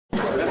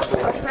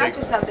How's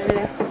practice out there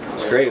today? It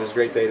was great. It was a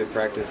great day to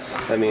practice.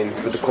 I mean,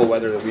 with the cold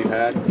weather that we've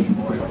had,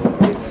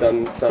 I mean,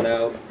 sun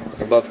out,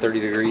 above 30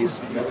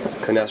 degrees.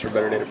 Couldn't ask for a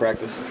better day to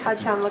practice. How'd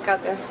Tom look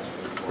out there?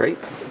 Great.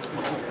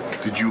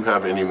 Did you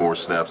have any more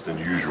snaps than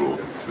usual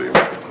today?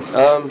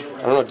 I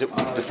don't know,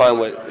 define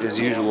what is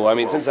usual. I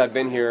mean, since I've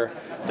been here,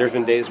 there's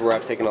been days where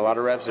I've taken a lot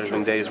of reps. There's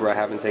been days where I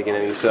haven't taken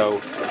any.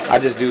 So I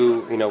just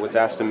do, what's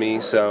asked of me.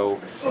 So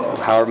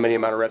however many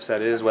amount of reps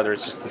that is, whether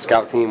it's just the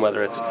scout team,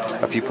 whether it's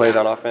a few plays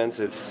on offense,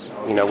 it's,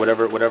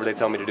 whatever they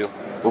tell me to do.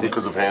 Well,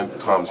 because of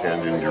Tom's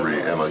hand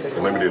injury and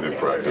limited in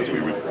practice, we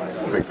would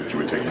think that you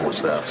would take more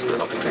snaps to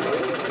help the team.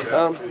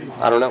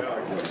 I don't know.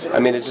 I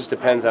mean, it just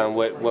depends on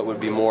what would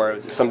be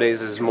more. Some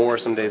days is more,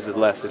 some days is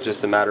less. It's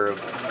just a matter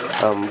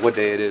of what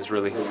day it is,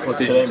 really. Well,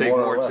 did you take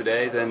more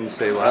today than,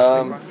 say,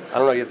 last week? I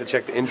don't know. You have to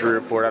check the injury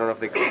report. I don't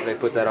know if they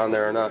put that on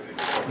there or not.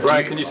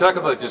 Brian, can you talk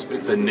about just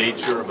the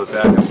nature of a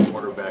backup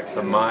quarterback,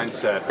 the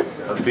mindset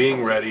of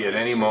being ready at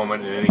any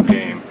moment in any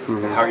game,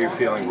 how you're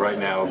feeling right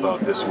now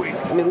about this week?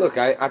 I mean, look,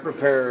 I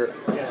prepare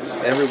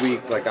every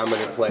week like I'm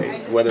going to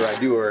play. Whether I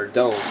do or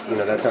don't,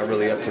 that's not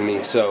really up to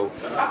me. So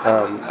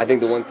I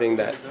think the one thing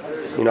that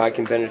I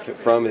can benefit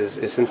from is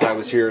since I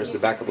was here as the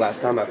backup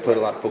last time, I've played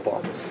a lot of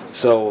football.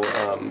 So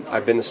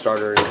I've been the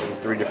starter in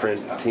 3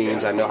 different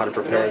teams. I know how to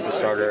prepare as a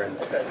starter, and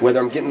whether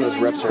I'm getting those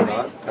reps or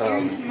not,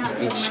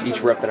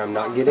 each rep that I'm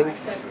not getting,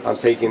 I'm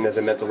taking as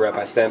a mental rep.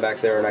 I stand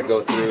back there and I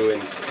go through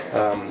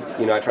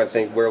and I try to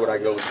think, where would I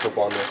go with the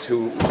football on this?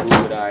 Who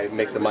would I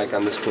make the mic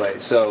on this play?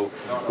 So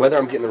whether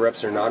I'm getting the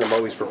reps or not, I'm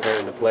always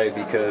preparing to play,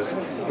 because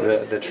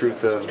the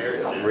truth of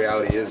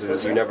reality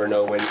is you never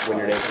know when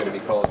your name's going to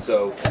be called.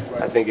 So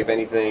I think if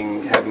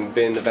anything, having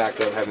been the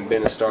backup, having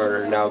been a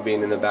starter, now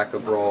being in the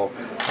backup role,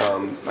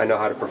 I know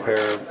how to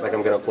prepare like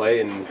I'm going to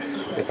play, and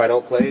if I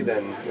don't play,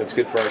 then it's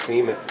good for our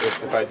team.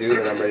 If I do,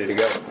 then I'm ready to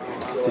go.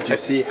 Did you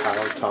see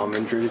how Tom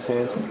injured his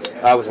hand?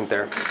 I wasn't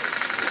there.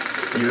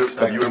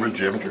 Have you ever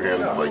jammed your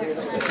hand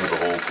through the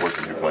whole course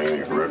of you playing in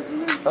your career?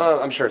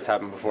 I'm sure it's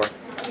happened before.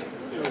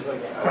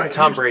 All right,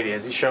 Tom Brady,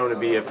 has he shown to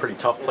be a pretty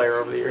tough player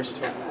over the years?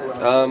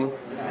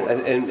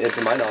 And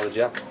to my knowledge,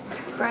 yeah.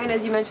 Brian,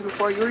 as you mentioned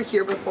before, you were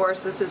here before,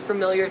 so this is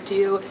familiar to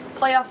you.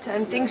 Playoff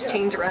time, things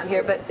change around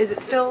here, but is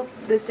it still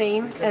the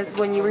same as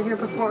when you were here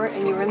before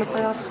and you were in the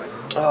playoffs?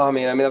 Oh, I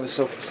mean that was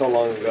so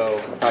long ago,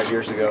 5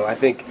 years ago. I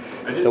think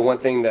the one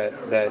thing that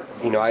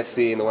I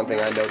see, and the one thing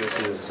I notice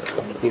is,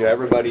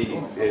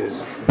 everybody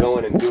is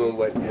going and doing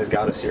what has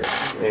got us here.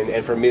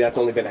 And for me, that's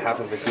only been a half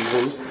of a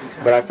season,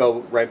 but I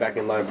fell right back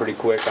in line pretty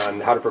quick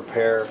on how to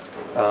prepare,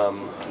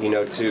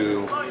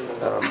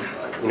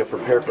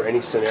 prepare for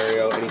any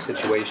scenario, any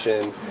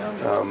situation,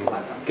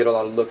 get a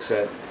lot of looks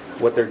at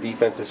what their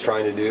defense is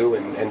trying to do,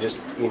 and just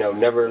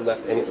never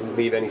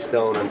leave any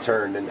stone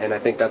unturned. And I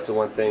think that's the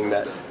one thing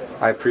that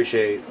I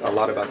appreciate a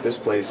lot about this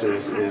place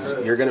is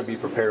you're going to be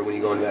prepared when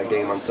you go into that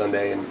game on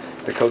Sunday, and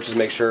the coaches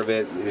make sure of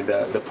it,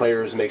 the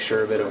players make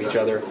sure of it, of each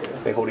other.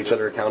 They hold each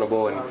other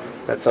accountable, and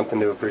that's something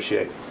to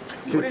appreciate.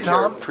 What is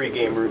your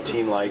pregame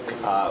routine like?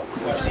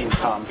 We've seen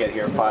Tom get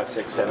here 5,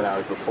 6, 7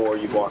 hours before.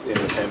 You walked in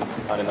with him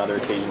on another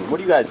occasion. What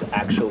are you guys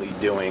actually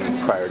doing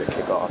prior to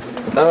kickoff?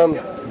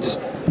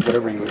 Just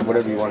whatever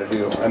you want to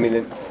do. I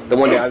mean, the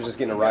one day I was just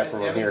getting a ride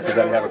from him here because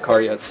I didn't have a car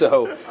yet.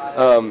 So,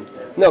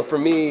 no, for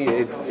me,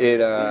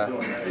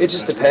 it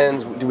just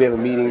depends. Do we have a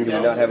meeting? Do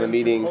we not have a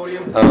meeting?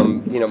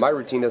 My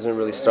routine doesn't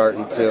really start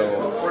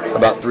until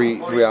about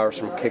 3 hours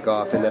from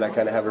kickoff, and then I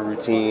kind of have a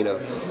routine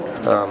of,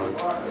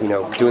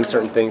 doing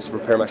certain things to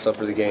prepare myself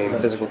for the game,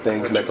 physical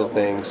things, mental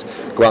things,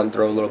 go out and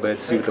throw a little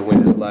bit, see what the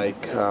wind is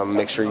like,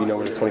 make sure you know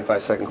where the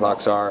 25-second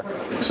clocks are.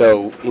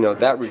 So,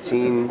 that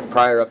routine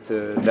prior up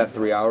to that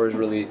 3 hours,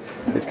 really,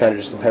 it kind of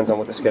just depends on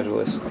what the schedule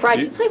is. Brian,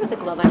 do you play with a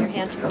glove on your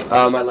hand?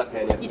 My left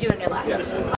hand, yeah. You do it on your left? Yeah.